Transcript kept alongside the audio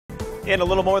In a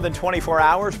little more than 24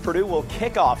 hours, Purdue will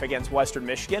kick off against Western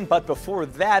Michigan. But before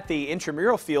that, the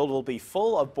intramural field will be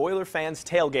full of Boiler fans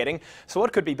tailgating. So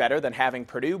what could be better than having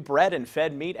Purdue bred and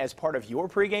fed meat as part of your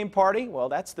pregame party? Well,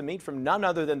 that's the meat from none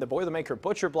other than the Boilermaker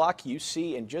Butcher Block you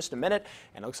see in just a minute.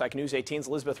 And it looks like News 18's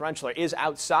Elizabeth Rentschler is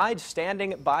outside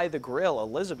standing by the grill.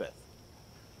 Elizabeth.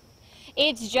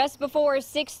 It's just before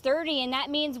 6:30, and that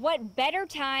means what better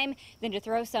time than to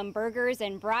throw some burgers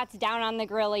and brats down on the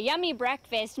grill. A yummy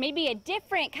breakfast, maybe a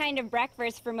different kind of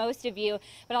breakfast for most of you.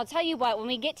 But I'll tell you what, when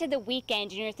we get to the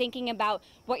weekend and you're thinking about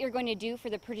what you're going to do for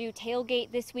the Purdue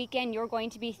tailgate this weekend, you're going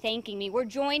to be thanking me. We're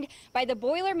joined by the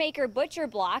Boilermaker Butcher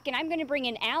Block, and I'm going to bring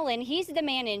in Alan. He's the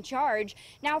man in charge.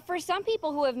 Now, for some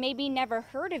people who have maybe never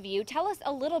heard of you, tell us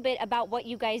a little bit about what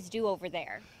you guys do over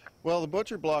there. Well, the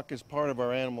Butcher Block is part of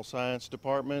our animal science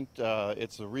department.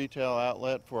 It's a retail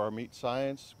outlet for our meat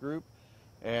science group,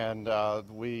 and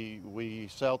we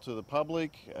sell to the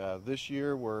public. This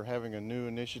year we're having a new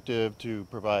initiative to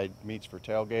provide meats for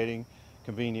tailgating,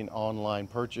 convenient online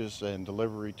purchase and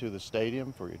delivery to the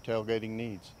stadium for your tailgating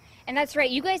needs. And that's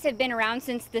right, you guys have been around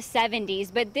since the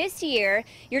 70s, but this year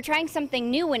you're trying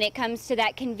something new when it comes to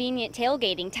that convenient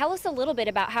tailgating. Tell us a little bit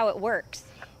about how it works.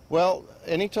 Well,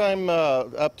 anytime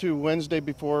up to Wednesday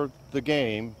before the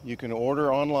game, you can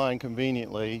order online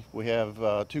conveniently. We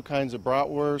have two kinds of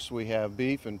bratwurst. We have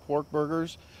beef and pork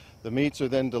burgers. The meats are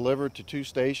then delivered to two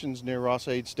stations near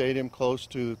Ross-Ade Stadium, close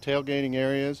to tailgating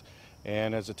areas.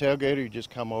 And as a tailgater, you just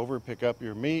come over, pick up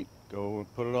your meat, go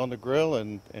put it on the grill,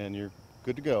 and you're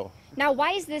good to go. Now,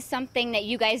 why is this something that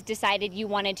you guys decided you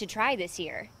wanted to try this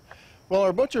year? Well,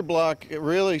 our Butcher Block, it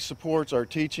really supports our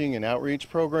teaching and outreach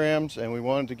programs, and we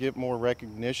wanted to get more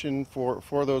recognition for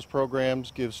those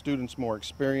programs, give students more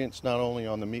experience not only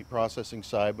on the meat processing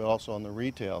side but also on the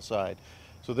retail side.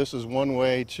 So this is one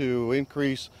way to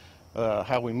increase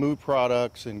how we move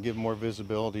products and give more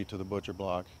visibility to the Butcher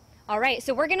Block. All right,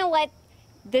 so we're going to let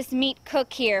this meat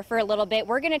cook here for a little bit.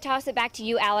 We're going to toss it back to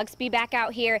you, Alex. Be back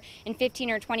out here in 15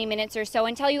 or 20 minutes or so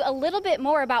and tell you a little bit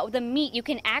more about the meat you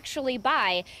can actually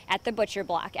buy at the Butcher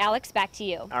Block. Alex, back to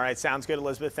you. All right, sounds good,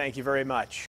 Elizabeth. Thank you very much.